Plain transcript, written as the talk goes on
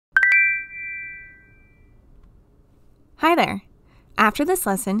Hi there. After this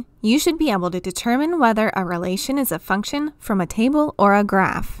lesson, you should be able to determine whether a relation is a function from a table or a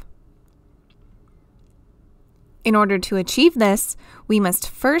graph. In order to achieve this, we must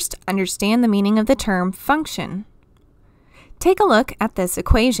first understand the meaning of the term function. Take a look at this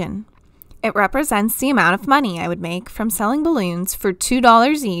equation. It represents the amount of money I would make from selling balloons for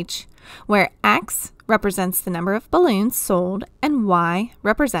 $2 each, where X represents the number of balloons sold and Y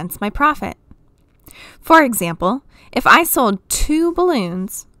represents my profit. For example, if I sold 2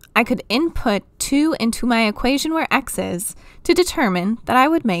 balloons, I could input 2 into my equation where X is to determine that I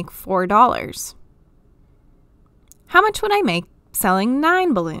would make $4. How much would I make selling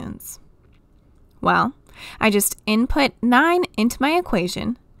 9 balloons? Well, I just input 9 into my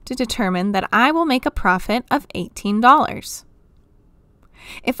equation to determine that I will make a profit of $18.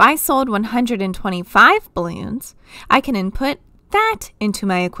 If I sold 125 balloons, I can input that into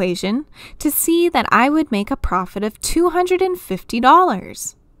my equation to see that I would make a profit of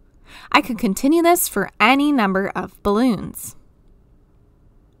 $250. I could continue this for any number of balloons.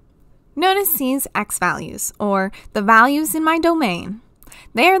 Notice these X values, or the values in my domain.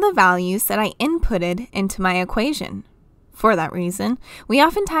 They are the values that I inputted into my equation. For that reason, we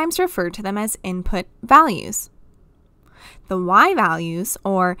oftentimes refer to them as input values. The Y values,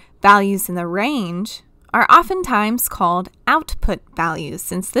 or values in the range, are oftentimes called output values,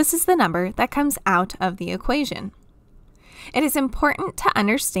 since this is the number that comes out of the equation. It is important to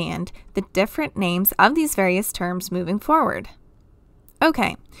understand the different names of these various terms moving forward.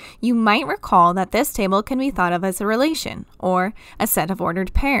 Okay, you might recall that this table can be thought of as a relation, or a set of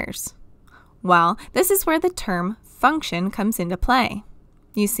ordered pairs. Well, this is where the term function comes into play.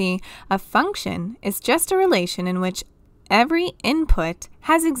 You see, a function is just a relation in which every input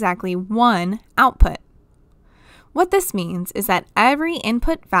has exactly one output. What this means is that every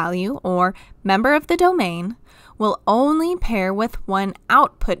input value, or member of the domain, will only pair with one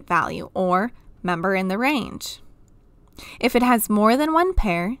output value, or member in the range. If it has more than one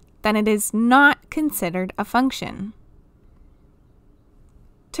pair, then it is not considered a function.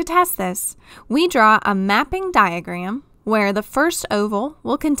 To test this, we draw a mapping diagram where the first oval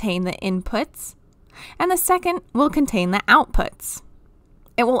will contain the inputs and the second will contain the outputs.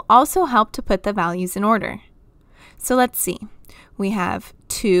 It will also help to put the values in order. So let's see. We have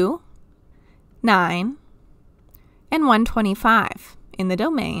 2, 9, and 125 in the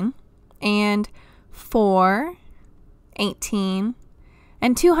domain, and 4, 18,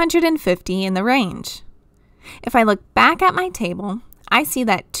 and 250 in the range. If I look back at my table, I see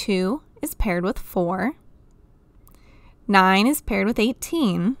that 2 is paired with 4, 9 is paired with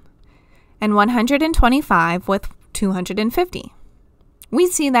 18, and 125 with 250. We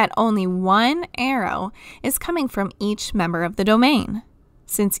see that only one arrow is coming from each member of the domain.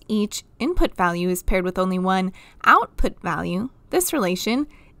 Since each input value is paired with only one output value, this relation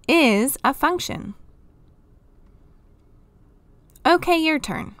is a function. Okay, your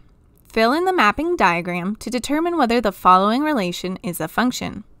turn. Fill in the mapping diagram to determine whether the following relation is a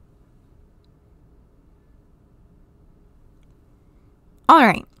function. All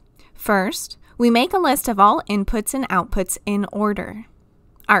right, first, we make a list of all inputs and outputs in order.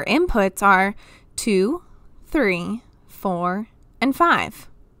 Our inputs are 2, 3, 4, and 5.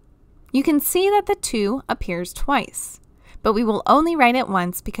 You can see that the 2 appears twice, but we will only write it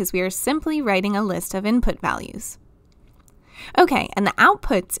once because we are simply writing a list of input values. Okay, and the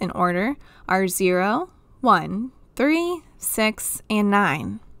outputs in order are 0, 1, 3, 6, and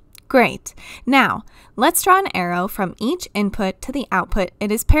 9. Great. Now, let's draw an arrow from each input to the output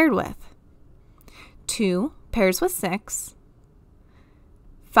it is paired with. 2 pairs with 6,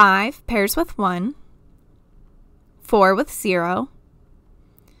 5 pairs with 1, 4 with 0,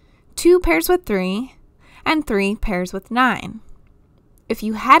 2 pairs with 3, and 3 pairs with 9. If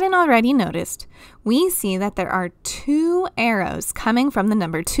you hadn't already noticed, we see that there are 2 arrows coming from the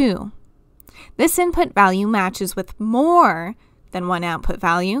number 2. This input value matches with more than one output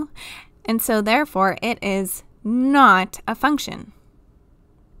value, and so therefore it is not a function.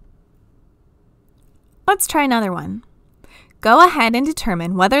 Let's try another one. Go ahead and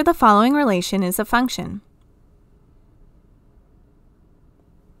determine whether the following relation is a function.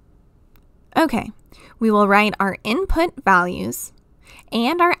 Okay, we will write our input values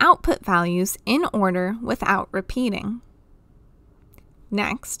and our output values in order without repeating.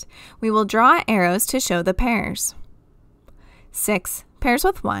 Next, we will draw arrows to show the pairs. 6 pairs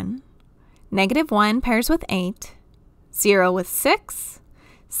with 1, -1 pairs with 8, 0 with 6,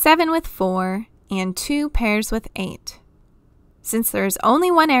 7 with 4, and 2 pairs with 8. Since there is only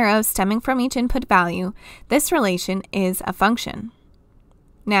one arrow stemming from each input value, this relation is a function.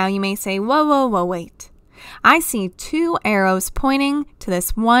 Now you may say, whoa, wait. I see 2 arrows pointing to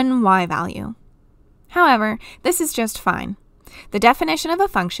this one y value. However, this is just fine. The definition of a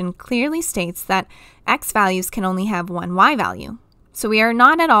function clearly states that x values can only have one y value, so we are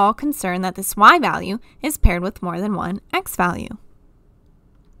not at all concerned that this y value is paired with more than one x value.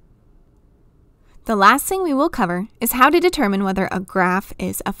 The last thing we will cover is how to determine whether a graph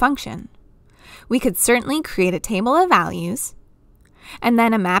is a function. We could certainly create a table of values, and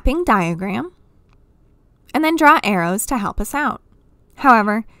then a mapping diagram, and then draw arrows to help us out.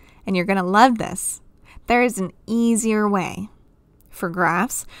 However, and you're going to love this, there is an easier way. For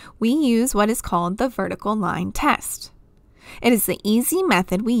graphs, we use what is called the vertical line test. It is the easy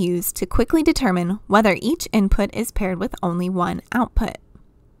method we use to quickly determine whether each input is paired with only one output.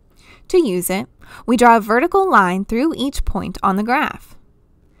 To use it, we draw a vertical line through each point on the graph.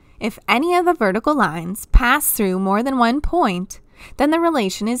 If any of the vertical lines pass through more than one point, then the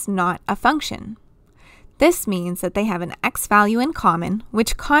relation is not a function. This means that they have an x value in common,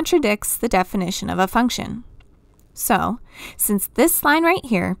 which contradicts the definition of a function. So, since this line right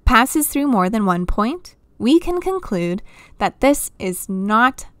here passes through more than one point, we can conclude that this is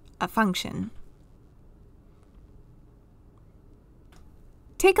not a function.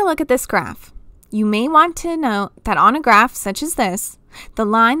 Take a look at this graph. You may want to note that on a graph such as this, the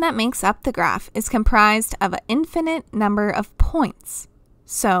line that makes up the graph is comprised of an infinite number of points.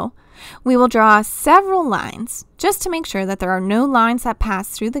 So, we will draw several lines just to make sure that there are no lines that pass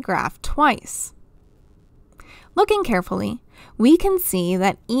through the graph twice. Looking carefully, we can see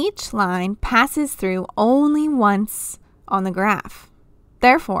that each line passes through only once on the graph.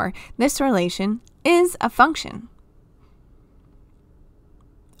 Therefore, this relation is a function.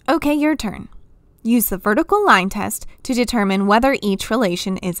 Okay, your turn. Use the vertical line test to determine whether each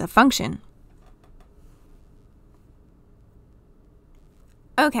relation is a function.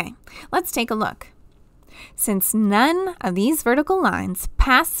 Okay, let's take a look. Since none of these vertical lines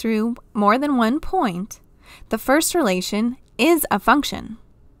pass through more than one point, the first relation is a function.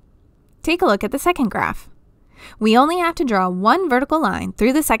 Take a look at the second graph. We only have to draw one vertical line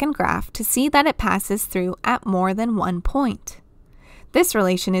through the second graph to see that it passes through at more than one point. This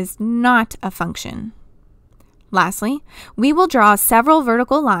relation is not a function. Lastly, we will draw several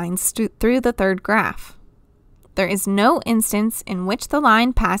vertical lines through the third graph. There is no instance in which the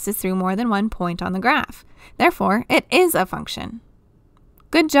line passes through more than one point on the graph. Therefore, it is a function.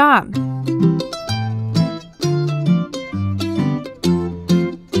 Good job!